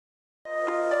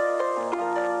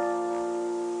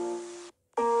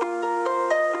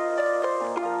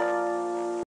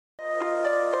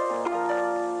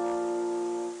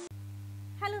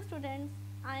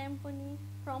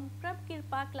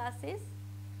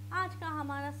आज का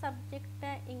हमारा सब्जेक्ट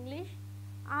है इंग्लिश।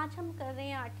 आज हम कर रहे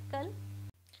हैं article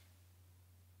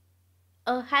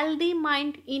A healthy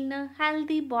mind in a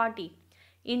healthy body.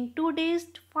 In today's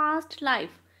fast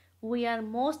life, we are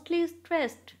mostly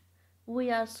stressed. We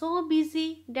are so busy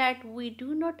that we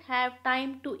do not have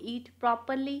time to eat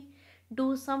properly,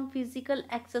 do some physical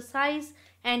exercise,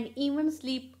 and even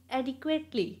sleep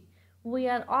adequately. We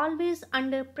are always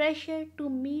under pressure to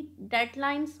meet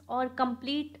deadlines or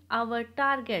complete our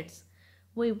targets.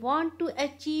 We want to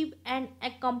achieve and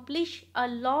accomplish a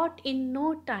lot in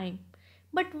no time.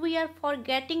 But we are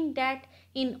forgetting that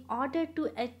in order to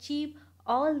achieve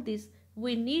all this,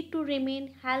 we need to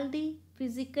remain healthy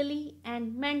physically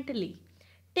and mentally.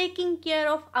 Taking care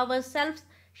of ourselves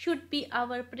should be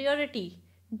our priority.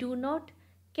 Do not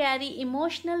carry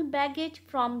emotional baggage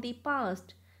from the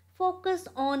past. Focus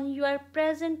on your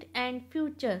present and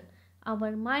future.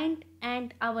 Our mind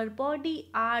and our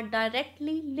body are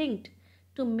directly linked.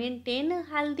 To maintain a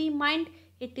healthy mind,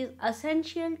 it is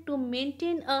essential to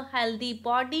maintain a healthy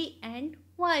body and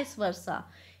vice versa.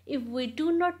 If we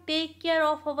do not take care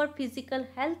of our physical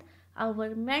health,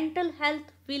 our mental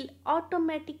health will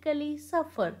automatically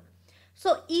suffer.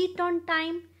 So, eat on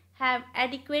time, have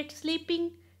adequate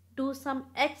sleeping, do some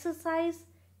exercise,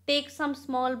 take some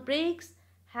small breaks,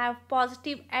 have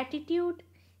positive attitude,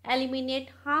 eliminate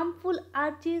harmful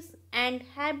urges and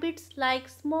habits like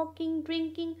smoking,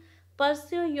 drinking,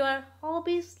 pursue your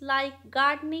hobbies like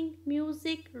gardening,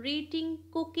 music, reading,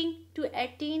 cooking to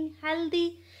attain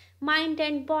healthy mind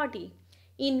and body.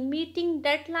 In meeting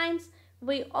deadlines,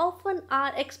 we often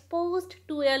are exposed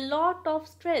to a lot of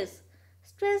stress.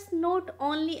 Stress not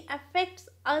only affects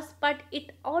us but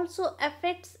it also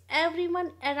affects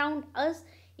everyone around us,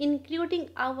 including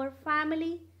our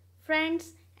family,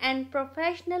 friends, and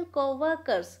professional co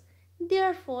workers.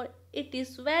 Therefore, it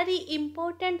is very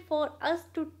important for us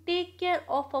to take care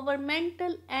of our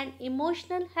mental and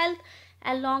emotional health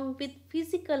along with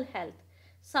physical health.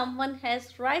 Someone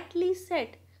has rightly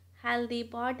said, healthy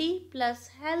body plus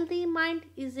healthy mind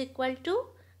is equal to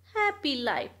happy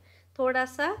life. थोड़ा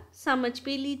सा समझ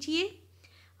भी लीजिए।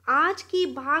 आज की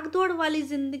भागदौड़ वाली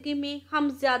ज़िंदगी में हम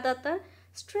ज़्यादातर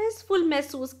स्ट्रेसफुल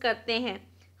महसूस करते हैं।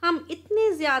 हम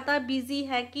इतने ज़्यादा बिजी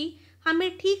हैं कि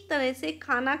हमें ठीक तरह से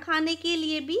खाना खाने के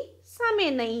लिए भी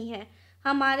समय नहीं है।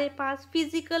 हमारे पास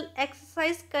फिजिकल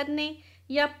एक्सरसाइज करने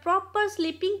या प्रॉपर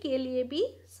स्लीपिंग के लिए भी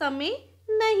समय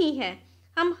नहीं है।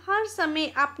 हम हर समय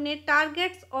अपने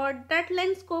टारगेट्स और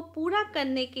डेडलाइंस को पूरा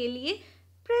करने के लिए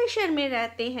प्रेशर में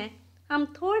रहते हैं। हम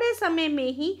थोड़े समय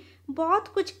में ही बहुत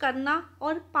कुछ करना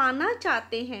और पाना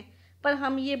चाहते हैं, पर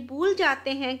हम ये भूल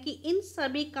जाते हैं कि इन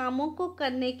सभी कामों को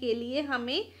करने के लिए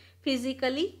हमें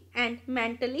फिजिकली एंड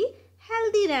मेंटली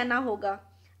हेल्दी रहना होगा।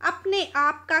 अपने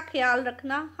आप का ख्याल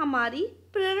रखना हमारी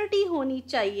प्रायोरिटी होनी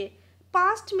चाहिए।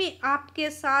 पास्ट में आपके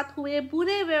साथ हुए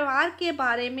बुरे व्यवहार के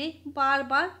बारे में बार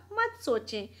बार मत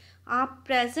सोचें। आप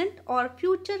प्रेजेंट और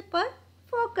फ्यूचर पर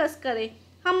फोकस करें।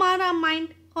 हमारा माइंड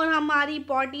और हमारी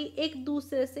बॉडी एक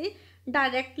दूसरे से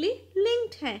डायरेक्टली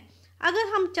लिंक्ड हैं। अगर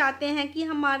हम चाहते हैं कि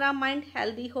हमारा माइंड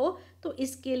हेल्दी हो तो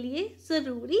इसके लिए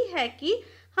ज़रूरी है कि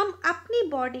हम अपनी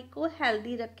बॉडी को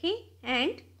हेल्दी रखें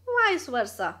एंड वाइस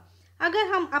वर्सा। अगर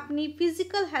हम अपनी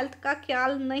फिजिकल हेल्थ का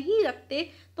ख्याल नहीं रखते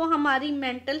तो हमारी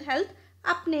मेंटल हेल्थ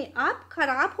अपने आप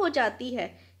खराब हो जाती है।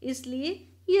 इसलिए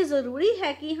ये ज़रूरी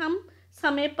है कि हम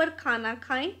समय पर खाना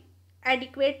खाएं,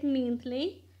 एडिक्वेट नींद लें,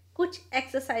 कुछ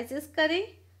एक्सरसाइजेस करें,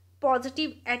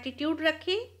 पॉजिटिव एटीट्यूड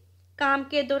रखें, काम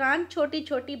के दौरान छोटी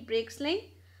छोटी ब्रेक्स लें,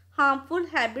 हार्मफुल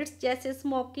हैबिट्स जैसे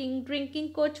स्मोकिंग, ड्रिंकिंग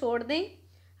को छोड़ दें,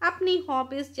 अपनी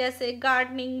हॉबीज़ जैसे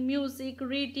गार्डनिंग, म्यूज़िक,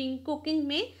 रीडिंग, कुकिंग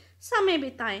में समय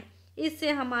बिताएं।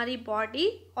 इससे हमारी बॉडी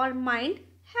और माइंड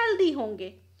हेल्दी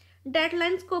होंगे।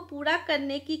 डेडलाइंस को पूरा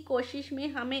करने की कोशिश में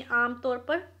हमें आमतौर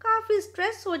पर काफ़ी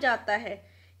स्ट्रेस हो जाता है।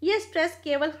 ये स्ट्रेस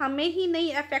केवल हमें ही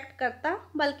नहीं अफेक्ट करता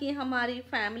बल्कि हमारी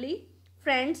फैमिली,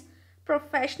 फ्रेंड्स,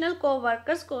 प्रोफेशनल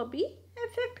कोवर्कर्स को भी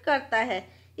अफेक्ट करता है।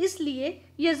 इसलिए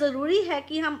ये ज़रूरी है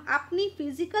कि हम अपनी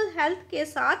फिजिकल हेल्थ के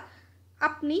साथ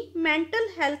अपनी मेंटल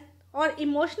हेल्थ और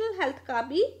इमोशनल हेल्थ का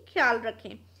भी ख्याल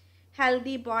रखें।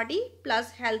 Healthy body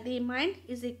plus healthy mind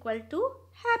is equal to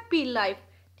happy life.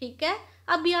 ठीक है,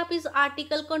 अभी आप इस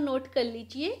आर्टिकल को नोट कर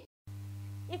लीजिए।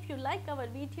 If you like our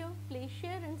video please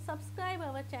share and subscribe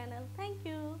our channel. Thank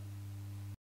you.